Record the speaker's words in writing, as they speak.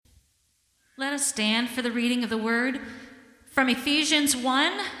Let us stand for the reading of the word from Ephesians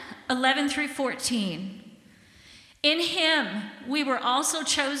 1:11 through 14. In him we were also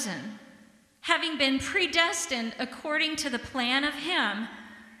chosen, having been predestined according to the plan of him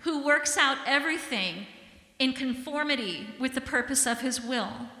who works out everything in conformity with the purpose of his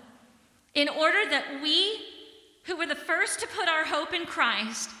will, in order that we, who were the first to put our hope in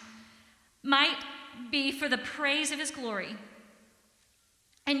Christ, might be for the praise of his glory.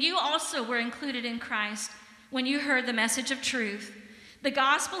 And you also were included in Christ when you heard the message of truth, the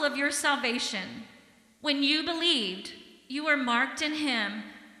gospel of your salvation. When you believed, you were marked in him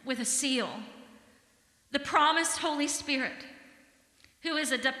with a seal, the promised Holy Spirit, who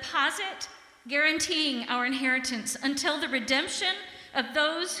is a deposit guaranteeing our inheritance until the redemption of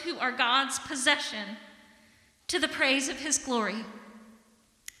those who are God's possession, to the praise of his glory.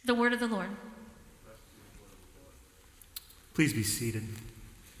 The word of the Lord. Please be seated.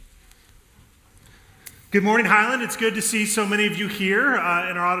 Good morning, Highland. It's good to see so many of you here in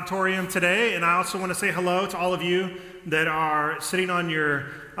our auditorium today. And I also want to say hello to all of you that are sitting on your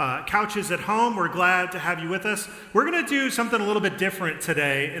couches at home. We're glad to have you with us. We're going to do something a little bit different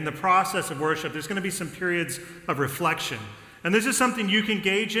today in the process of worship. There's going to be some periods of reflection. And this is something you can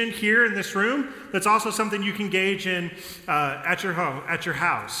engage in here in this room. That's also something you can engage in at your home, at your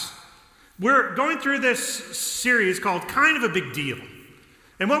house. We're going through this series called Kind of a Big Deal.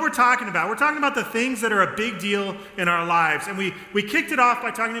 And what we're talking about the things that are a big deal in our lives. And we kicked it off by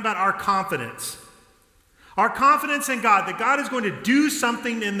talking about our confidence. Our confidence in God, that God is going to do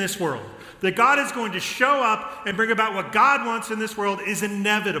something in this world. That God is going to show up and bring about what God wants in this world is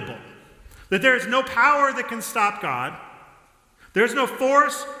inevitable. That there is no power that can stop God. There's no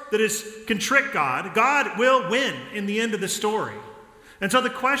force that can trick God. God will win in the end of the story. And so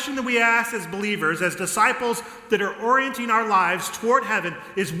the question that we ask as believers, as disciples that are orienting our lives toward heaven,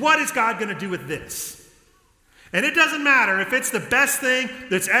 is what is God going to do with this? And it doesn't matter if it's the best thing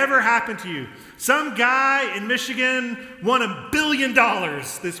that's ever happened to you. Some guy in Michigan won $1 billion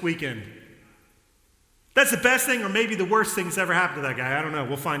this weekend. That's the best thing or maybe the worst thing that's ever happened to that guy. I don't know.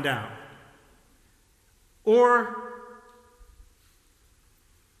 We'll find out. Or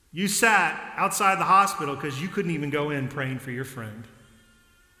you sat outside the hospital because you couldn't even go in praying for your friend,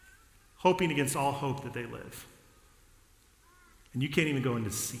 hoping against all hope that they live. And you can't even go in to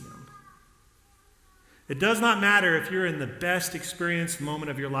see them. It does not matter if you're in the best experienced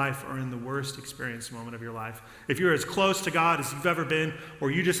moment of your life or in the worst experienced moment of your life. If you're as close to God as you've ever been, or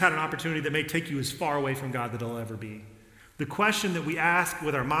you just had an opportunity that may take you as far away from God that it'll ever be. The question that we ask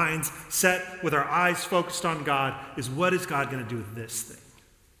with our minds set, with our eyes focused on God, is what is God going to do with this thing?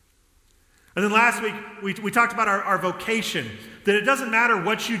 And then last week, we talked about our vocation, that it doesn't matter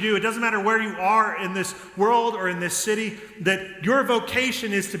what you do, it doesn't matter where you are in this world or in this city, that your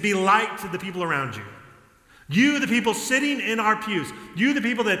vocation is to be light to the people around you. You, the people sitting in our pews, you, the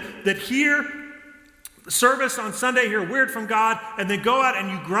people that hear service on Sunday, hear a word from God, and then go out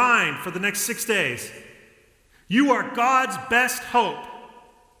and you grind for the next 6 days. You are God's best hope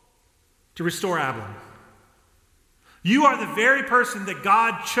to restore Abilene. You are the very person that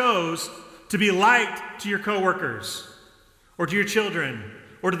God chose to be light to your coworkers or to your children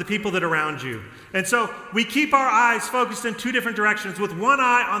or to the people that are around you. And so we keep our eyes focused in two different directions, with one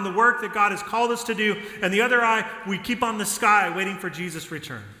eye on the work that God has called us to do, and the other eye we keep on the sky waiting for Jesus'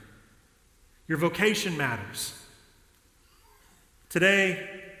 return. Your vocation matters. Today,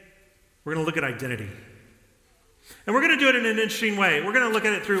 we're going to look at identity. And we're going to do it in an interesting way. We're going to look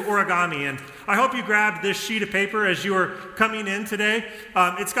at it through origami. And I hope you grabbed this sheet of paper as you are coming in today.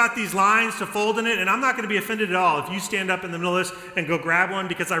 It's got these lines to fold in it. And I'm not going to be offended at all if you stand up in the middle of this and go grab one,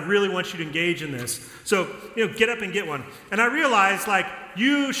 because I really want you to engage in this. So, get up and get one. And I realized,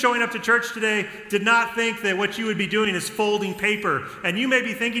 you showing up to church today did not think that what you would be doing is folding paper. And you may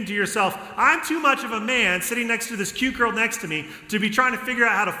be thinking to yourself, I'm too much of a man sitting next to this cute girl next to me to be trying to figure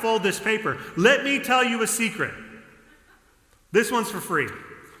out how to fold this paper. Let me tell you a secret. This one's for free.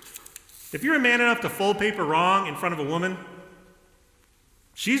 If you're a man enough to fold paper wrong in front of a woman,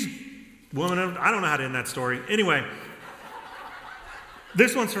 I don't know how to end that story. Anyway,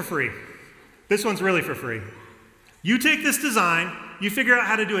 this one's for free. This one's really for free. You take this design, you figure out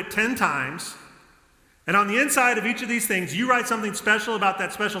how to do it 10 times, and on the inside of each of these things, you write something special about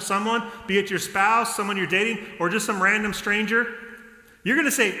that special someone, be it your spouse, someone you're dating, or just some random stranger. You're going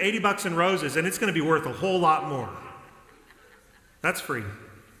to save $80 in roses, and it's going to be worth a whole lot more. That's free.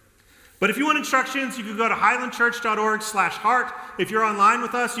 But if you want instructions, you can go to highlandchurch.org/heart. If you're online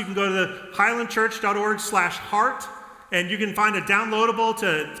with us, you can go to the highlandchurch.org/heart, and you can find a downloadable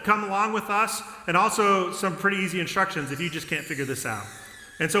to come along with us, and also some pretty easy instructions if you just can't figure this out.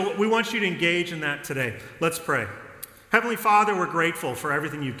 And so we want you to engage in that today. Let's pray. Heavenly Father, we're grateful for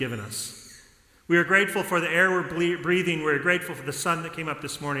everything you've given us. We are grateful for the air we're breathing. We're grateful for the sun that came up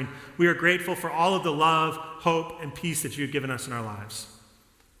this morning. We are grateful for all of the love, hope, and peace that you've given us in our lives.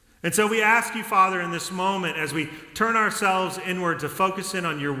 And so we ask you, Father, in this moment, as we turn ourselves inward to focus in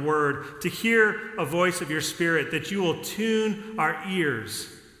on your word, to hear a voice of your Spirit, that you will tune our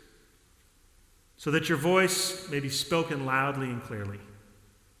ears so that your voice may be spoken loudly and clearly.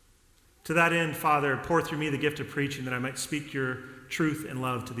 To that end, Father, pour through me the gift of preaching that I might speak your truth and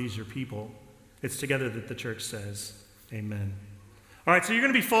love to these your people. It's together that the church says, amen. All right, so you're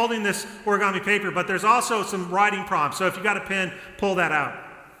going to be folding this origami paper, but there's also some writing prompts. So if you got a pen, pull that out.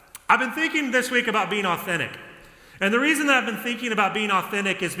 I've been thinking this week about being authentic. And the reason that I've been thinking about being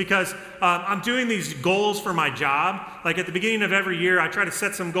authentic is because I'm doing these goals for my job. Like at the beginning of every year, I try to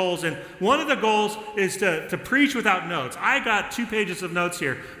set some goals. And one of the goals is to preach without notes. I got 2 pages of notes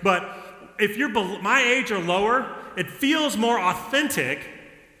here. But if you're my age or lower, it feels more authentic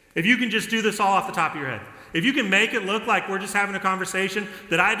if you can just do this all off the top of your head. If you can make it look like we're just having a conversation,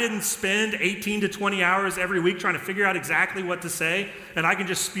 that I didn't spend 18 to 20 hours every week trying to figure out exactly what to say, and I can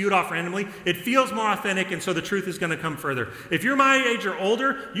just spew it off randomly, it feels more authentic, and so the truth is going to come further. If you're my age or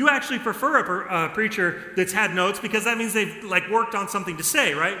older, you actually prefer a preacher that's had notes, because that means they've worked on something to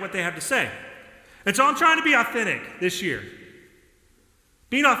say, right? What they have to say. And so I'm trying to be authentic this year.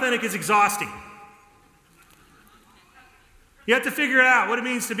 Being authentic is exhausting. You have to figure out what it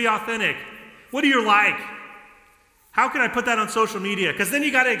means to be authentic. What do you like? How can I put that on social media? Because then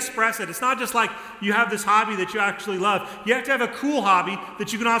you got to express it. It's not just like you have this hobby that you actually love. You have to have a cool hobby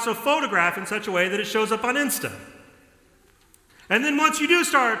that you can also photograph in such a way that it shows up on Insta. And then once you do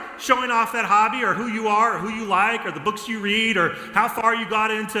start showing off that hobby or who you are or who you like or the books you read or how far you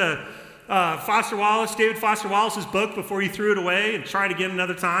got into David Foster Wallace's book before you threw it away and tried again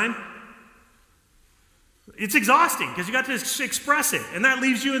another time, it's exhausting because you got to express it. And that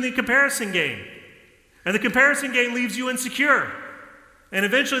leaves you in the comparison game. And the comparison game leaves you insecure. And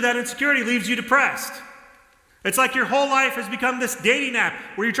eventually that insecurity leaves you depressed. It's like your whole life has become this dating app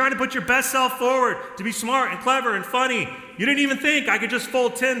where you're trying to put your best self forward to be smart and clever and funny. You didn't even think I could just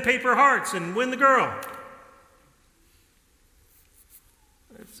fold 10 paper hearts and win the girl.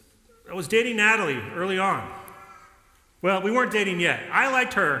 I was dating Natalie early on. Well, we weren't dating yet. I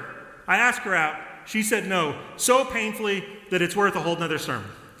liked her. I asked her out. She said no, so painfully that it's worth a whole nother sermon.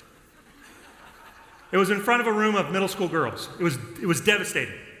 It was in front of a room of middle school girls. It was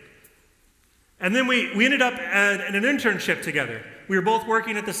devastating. And then we ended up at an internship together. We were both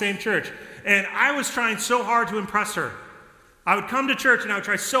working at the same church. And I was trying so hard to impress her. I would come to church and I would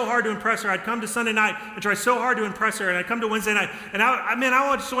try so hard to impress her. I'd come to Sunday night and try so hard to impress her. And I'd come to Wednesday night. And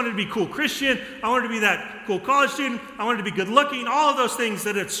I just wanted to be cool Christian. I wanted to be that cool college student. I wanted to be good looking. All of those things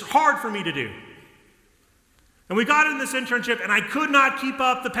that it's hard for me to do. And we got in this internship and I could not keep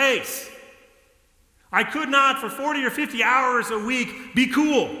up the pace. I could not, for 40 or 50 hours a week, be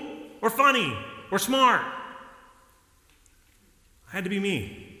cool or funny or smart. I had to be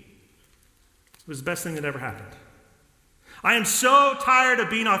me. It was the best thing that ever happened. I am so tired of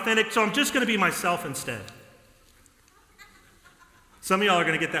being authentic, so I'm just going to be myself instead. Some of y'all are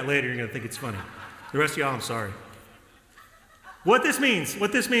going to get that later. You're going to think it's funny. The rest of y'all, I'm sorry. What this means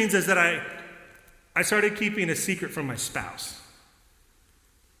is that I started keeping a secret from my spouse.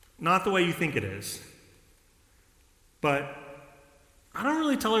 Not the way you think it is. But I don't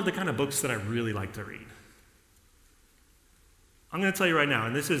really tell her the kind of books that I really like to read. I'm going to tell you right now,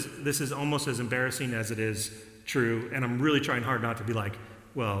 and this is almost as embarrassing as it is true, and I'm really trying hard not to be like,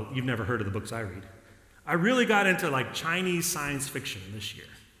 well, you've never heard of the books I read. I really got into Chinese science fiction this year.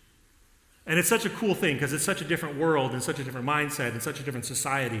 And it's such a cool thing because it's such a different world and such a different mindset and such a different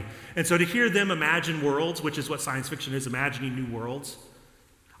society. And so to hear them imagine worlds, which is what science fiction is, imagining new worlds,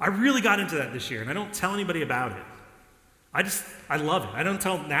 I really got into that this year, and I don't tell anybody about it. I love it. I don't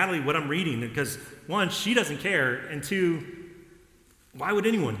tell Natalie what I'm reading because, one, she doesn't care, and two, why would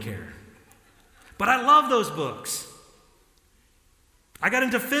anyone care? But I love those books. I got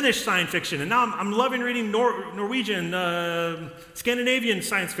into Finnish science fiction, and now I'm loving reading Norwegian, Scandinavian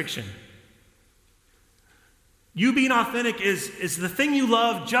science fiction. You being authentic is the thing you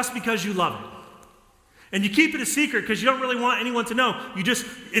love just because you love it. And you keep it a secret because you don't really want anyone to know.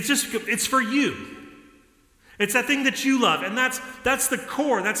 It's for you. It's that thing that you love, and that's the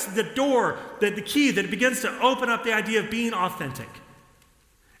core, that's the door, the key that begins to open up the idea of being authentic.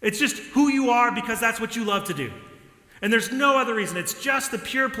 It's just who you are because that's what you love to do. And there's no other reason. It's just the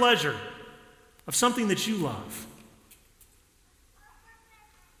pure pleasure of something that you love.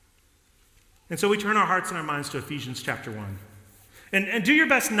 And so we turn our hearts and our minds to Ephesians chapter 1. And do your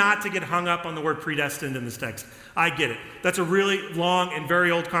best not to get hung up on the word predestined in this text. I get it. That's a really long and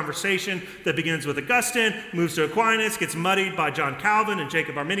very old conversation that begins with Augustine, moves to Aquinas, gets muddied by John Calvin and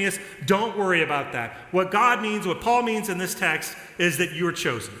Jacob Arminius. Don't worry about that. What God means, what Paul means in this text is that you are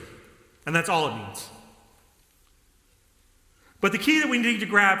chosen. And that's all it means. But the key that we need to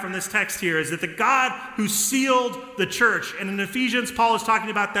grab from this text here is that the God who sealed the church, and in Ephesians, Paul is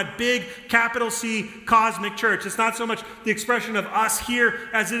talking about that big, capital C, cosmic church. It's not so much the expression of us here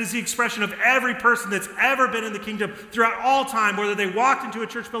as it is the expression of every person that's ever been in the kingdom throughout all time, whether they walked into a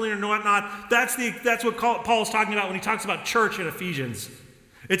church building or whatnot. That's what Paul is talking about when he talks about church in Ephesians.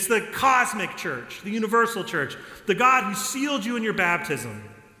 It's the cosmic church, the universal church, the God who sealed you in your baptism,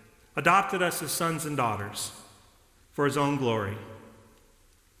 adopted us as sons and daughters for his own glory.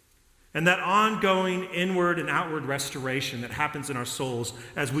 And that ongoing inward and outward restoration that happens in our souls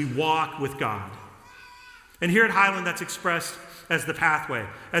as we walk with God. And here at Highland, that's expressed as the pathway,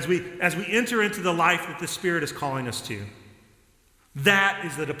 as we enter into the life that the Spirit is calling us to. That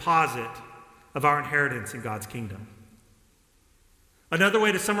is the deposit of our inheritance in God's kingdom. Another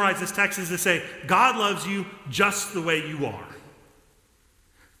way to summarize this text is to say, God loves you just the way you are.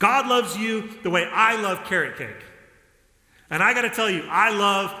 God loves you the way I love carrot cake. And I got to tell you, I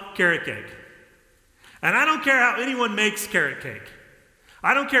love carrot cake. And I don't care how anyone makes carrot cake.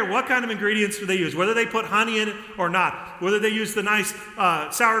 I don't care what kind of ingredients they use, whether they put honey in it or not, whether they use the nice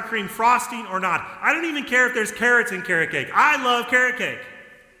sour cream frosting or not. I don't even care if there's carrots in carrot cake. I love carrot cake,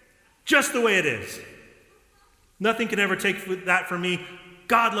 just the way it is. Nothing can ever take that from me.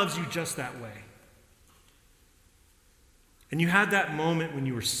 God loves you just that way. And you had that moment when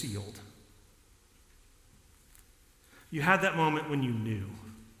you were sealed. You had that moment when you knew.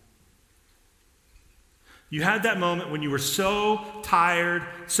 You had that moment when you were so tired,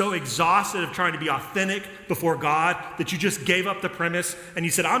 so exhausted of trying to be authentic before God that you just gave up the premise and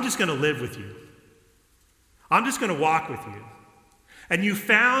you said, I'm just going to live with you. I'm just going to walk with you. And you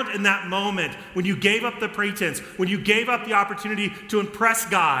found in that moment when you gave up the pretense, when you gave up the opportunity to impress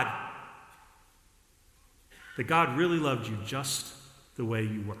God, that God really loved you just the way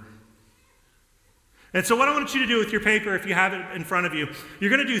you were. And so what I want you to do with your paper, if you have it in front of you, you're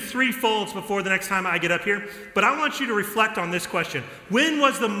going to do 3 folds before the next time I get up here. But I want you to reflect on this question. When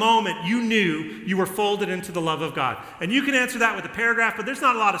was the moment you knew you were folded into the love of God? And you can answer that with a paragraph, but there's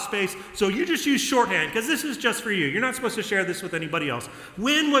not a lot of space. So you just use shorthand, because this is just for you. You're not supposed to share this with anybody else.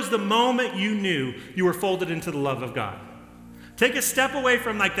 When was the moment you knew you were folded into the love of God? Take a step away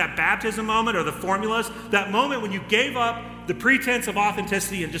from like that baptism moment or the formulas, that moment when you gave up the pretense of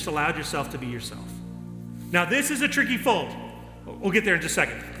authenticity and just allowed yourself to be yourself. Now, this is a tricky fold. We'll get there in just a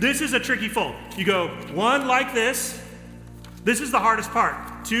second. This is a tricky fold. You go 1 like this. This is the hardest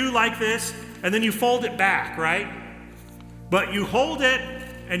part. 2 like this, and then you fold it back, right? But you hold it,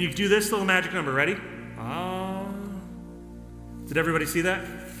 and you do this little magic number. Ready? Did everybody see that?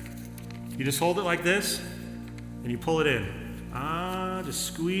 You just hold it like this, and you pull it in. Just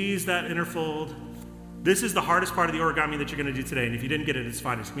squeeze that inner fold. This is the hardest part of the origami that you're going to do today, and if you didn't get it, it's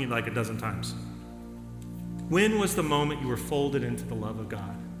fine. It's me like a dozen times. When was the moment you were folded into the love of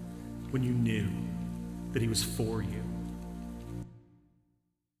God? When you knew that he was for you.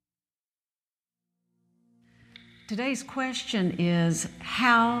 Today's question is,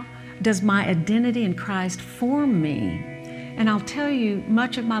 how does my identity in Christ form me? And I'll tell you,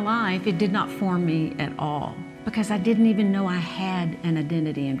 much of my life, it did not form me at all, because I didn't even know I had an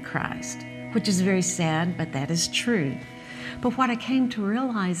identity in Christ, which is very sad, but that is true. But what I came to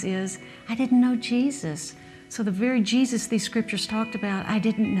realize is I didn't know Jesus. So the very Jesus these scriptures talked about, I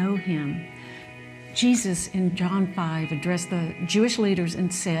didn't know him. Jesus in John 5 addressed the Jewish leaders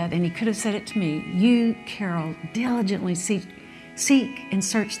and said, and he could have said it to me, you, Carol, diligently seek and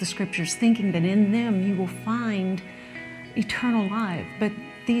search the scriptures, thinking that in them you will find eternal life. But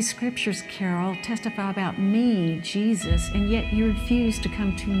these scriptures, Carol, testify about me, Jesus, and yet you refuse to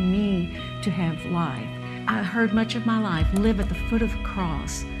come to me to have life. I heard much of my life live at the foot of the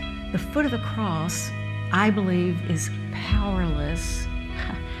cross. The foot of the cross, I believe, is powerless.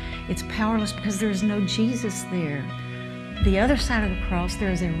 It's powerless because there is no Jesus there. The other side of the cross,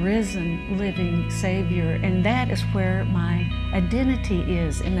 there is a risen, living Savior, and that is where my identity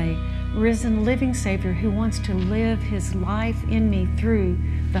is, in a risen, living Savior who wants to live his life in me through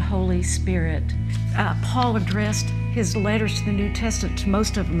the Holy Spirit. Paul addressed his letters to the New Testament, to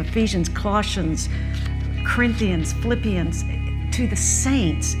most of them, Ephesians, Colossians, Corinthians, Philippians, to the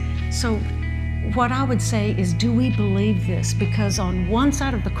saints. So what I would say is, do we believe this? Because on one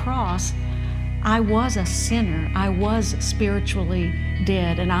side of the cross, I was a sinner. I was spiritually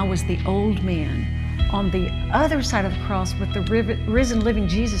dead, and I was the old man. on the other side of the cross with the risen, living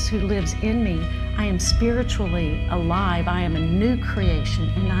Jesus who lives in me, I am spiritually alive. I am a new creation,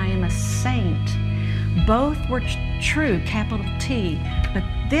 and I am a saint. Both were true, capital T, but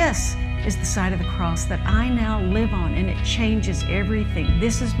this is the side of the cross that I now live on, and it changes everything.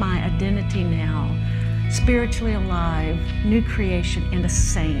 This is my identity now. Spiritually alive, new creation, and a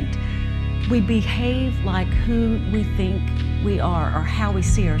saint. We behave like who we think we are or how we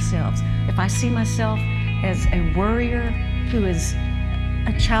see ourselves. If I see myself as a worrier who is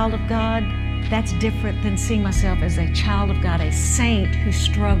a child of God, that's different than seeing myself as a child of God, a saint who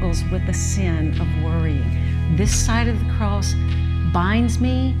struggles with the sin of worrying. This side of the cross binds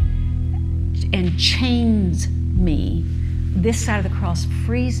me and chains me. This side of the cross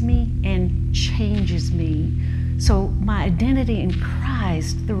frees me and changes me. So my identity in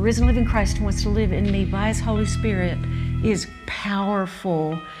Christ, the risen living Christ who wants to live in me by his Holy Spirit, is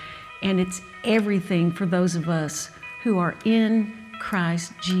powerful, and it's everything for those of us who are in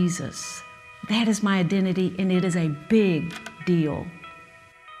Christ Jesus. That is my identity, and it is a big deal.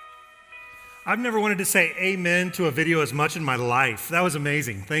 I've never wanted to say amen to a video as much in my life. That was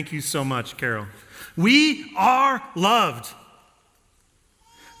amazing. Thank you so much, Carol. We are loved.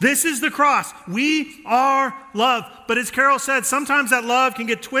 This is the cross. We are loved. But as Carol said, sometimes that love can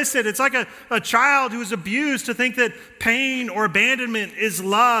get twisted. It's like a child who is abused to think that pain or abandonment is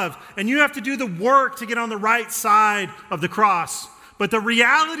love. And you have to do the work to get on the right side of the cross. But the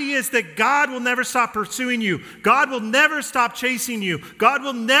reality is that God will never stop pursuing you. God will never stop chasing you. God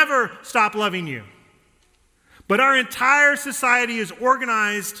will never stop loving you. But our entire society is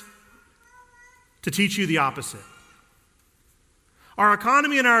organized to teach you the opposite. Our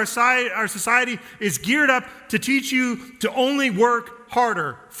economy and our society is geared up to teach you to only work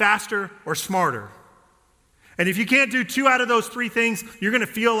harder, faster, or smarter. And if you can't do 2 out of those 3 things, you're going to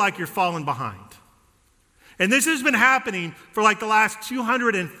feel like you're falling behind. And this has been happening for like the last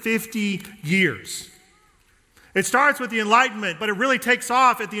 250 years. It starts with the Enlightenment, but it really takes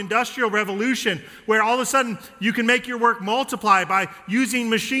off at the Industrial Revolution, where all of a sudden you can make your work multiply by using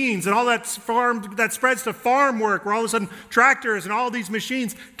machines, and all that spreads to farm work, where all of a sudden tractors and all these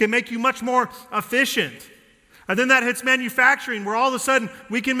machines can make you much more efficient. And then that hits manufacturing, where all of a sudden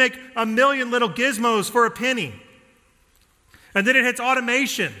we can make 1 million little gizmos for a penny. And then it hits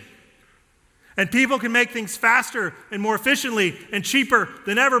automation. And people can make things faster and more efficiently and cheaper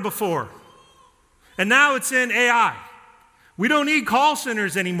than ever before. And now it's in AI. We don't need call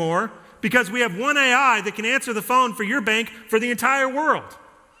centers anymore because we have one AI that can answer the phone for your bank for the entire world.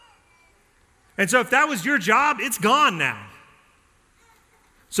 And so if that was your job, it's gone now.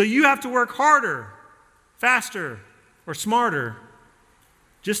 So you have to work harder, faster, or smarter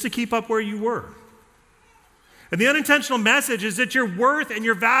just to keep up where you were. And the unintentional message is that your worth and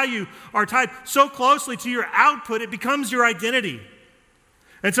your value are tied so closely to your output, it becomes your identity.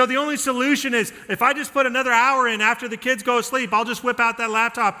 And so the only solution is, if I just put another hour in after the kids go to sleep, I'll just whip out that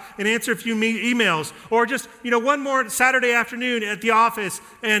laptop and answer a few emails. Or just, one more Saturday afternoon at the office,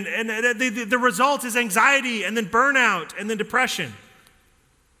 and the result is anxiety, and then burnout, and then depression.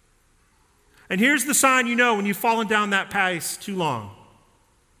 And here's the sign you know when you've fallen down that path too long.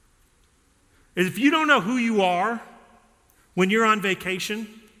 If you don't know who you are when you're on vacation,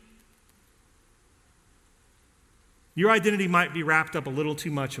 your identity might be wrapped up a little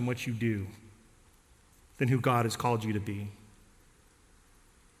too much in what you do than who God has called you to be.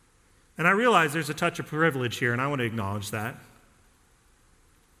 And I realize there's a touch of privilege here, and I want to acknowledge that.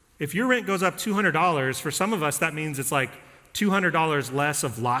 If your rent goes up $200, for some of us that means it's like $200 less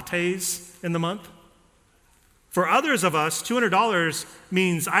of lattes in the month. For others of us, $200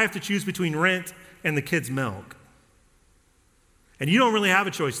 means I have to choose between rent and the kids' milk. And you don't really have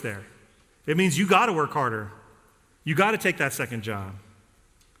a choice there. It means you got to work harder. You got to take that second job.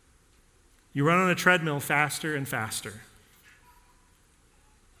 You run on a treadmill faster and faster.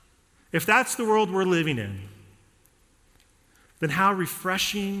 If that's the world we're living in, then how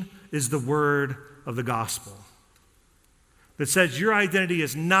refreshing is the word of the gospel that says your identity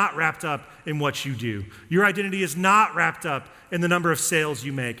is not wrapped up in what you do. Your identity is not wrapped up in the number of sales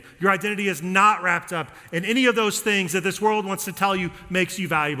you make. Your identity is not wrapped up in any of those things that this world wants to tell you makes you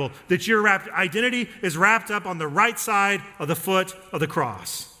valuable. That your identity is wrapped up on the right side of the foot of the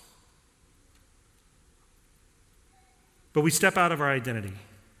cross. But we step out of our identity.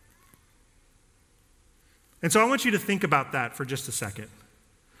 And so I want you to think about that for just a second.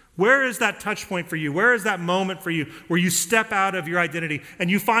 Where is that touch point for you? Where is that moment for you where you step out of your identity and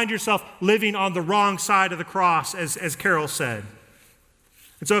you find yourself living on the wrong side of the cross, as Carol said?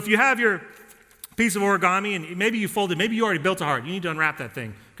 And so if you have your piece of origami, and maybe you folded, maybe you already built a heart. You need to unwrap that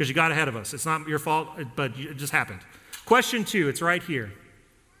thing because you got ahead of us. It's not your fault, but it just happened. Question 2, it's right here.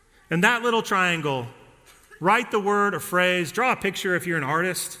 In that little triangle, write the word or phrase, draw a picture if you're an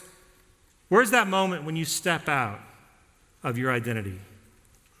artist. Where's that moment when you step out of your identity?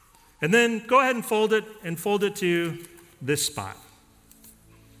 And then go ahead and fold it to this spot.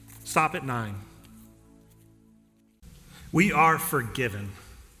 Stop at 9. We are forgiven.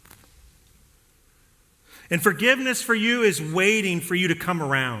 And forgiveness for you is waiting for you to come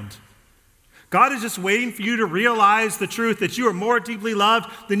around. God is just waiting for you to realize the truth that you are more deeply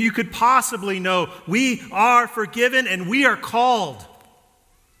loved than you could possibly know. We are forgiven and we are called.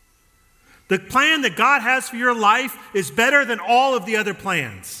 The plan that God has for your life is better than all of the other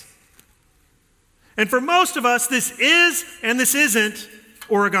plans. And for most of us, this is and this isn't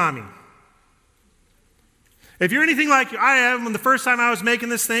origami. If you're anything like I am, when the first time I was making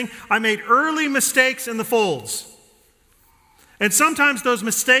this thing, I made early mistakes in the folds. And sometimes those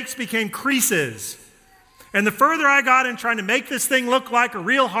mistakes became creases. And the further I got in trying to make this thing look like a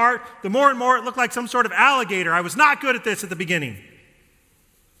real heart, the more and more it looked like some sort of alligator. I was not good at this at the beginning.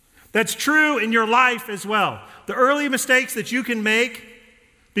 That's true in your life as well. The early mistakes that you can make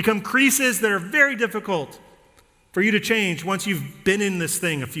become creases that are very difficult for you to change once you've been in this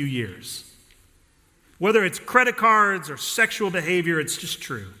thing a few years. Whether it's credit cards or sexual behavior, it's just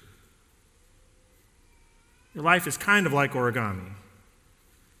true. Your life is kind of like origami.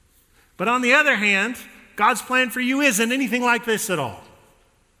 But on the other hand, God's plan for you isn't anything like this at all.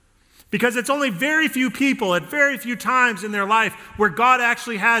 Because it's only very few people at very few times in their life where God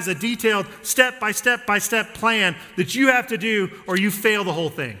actually has a detailed step-by-step plan that you have to do or you fail the whole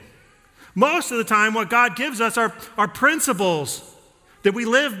thing. Most of the time, what God gives us are principles that we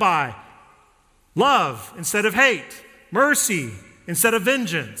live by. Love instead of hate, mercy instead of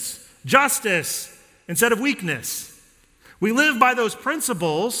vengeance, justice instead of weakness. We live by those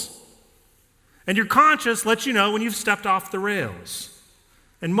principles, and your conscience lets you know when you've stepped off the rails.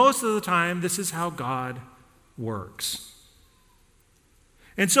 And most of the time, this is how God works.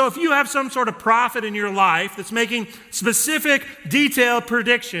 And so if you have some sort of prophet in your life that's making specific, detailed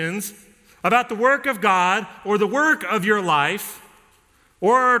predictions about the work of God or the work of your life,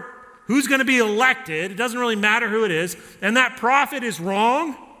 or who's going to be elected, it doesn't really matter who it is, and that prophet is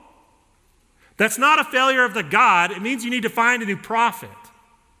wrong, that's not a failure of the God. It means you need to find a new prophet.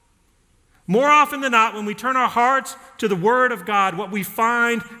 More often than not, when we turn our hearts to the Word of God, what we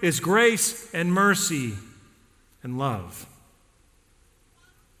find is grace and mercy and love.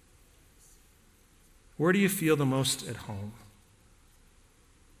 Where do you feel the most at home?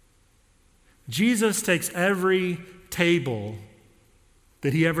 Jesus takes every table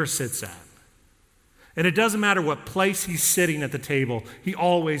that he ever sits at. And it doesn't matter what place he's sitting at the table, he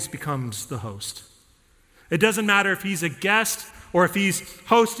always becomes the host. It doesn't matter if he's a guest or if he's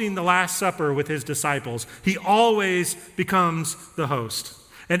hosting the Last Supper with his disciples, he always becomes the host.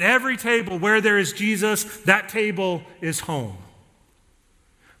 And every table where there is Jesus, that table is home.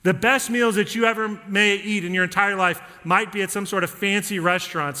 The best meals that you ever may eat in your entire life might be at some sort of fancy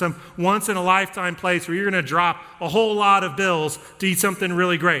restaurant, some once-in-a-lifetime place where you're going to drop a whole lot of bills to eat something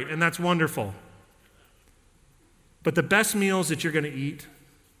really great, and that's wonderful. But the best meals that you're going to eat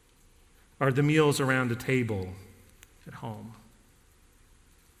are the meals around a table at home.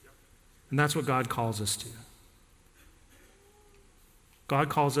 And that's what God calls us to. God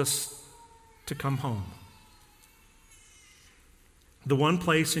calls us to come home. The one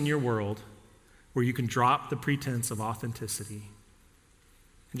place in your world where you can drop the pretense of authenticity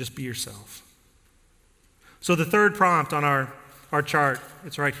and just be yourself. So the third prompt on our chart,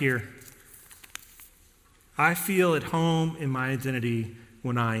 it's right here. I feel at home in my identity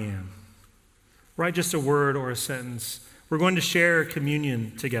when I am. Write just a word or a sentence. We're going to share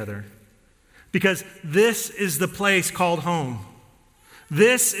communion together because this is the place called home.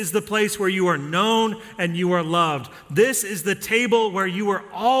 This is the place where you are known and you are loved. This is the table where you are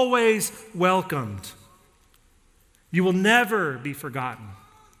always welcomed. You will never be forgotten,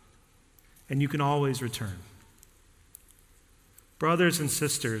 and you can always return. Brothers and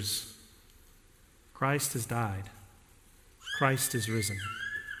sisters, Christ has died. Christ is risen,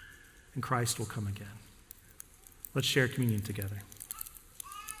 and Christ will come again. Let's share communion together.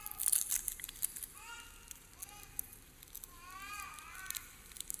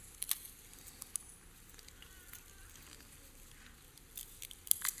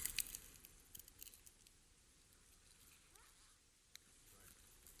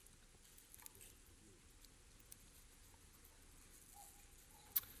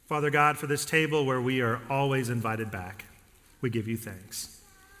 Father God, for this table where we are always invited back, we give you thanks.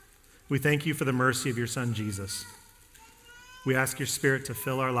 We thank you for the mercy of your Son, Jesus. We ask your Spirit to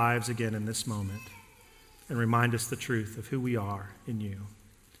fill our lives again in this moment and remind us the truth of who we are in you.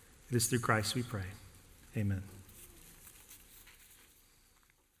 It is through Christ we pray. Amen.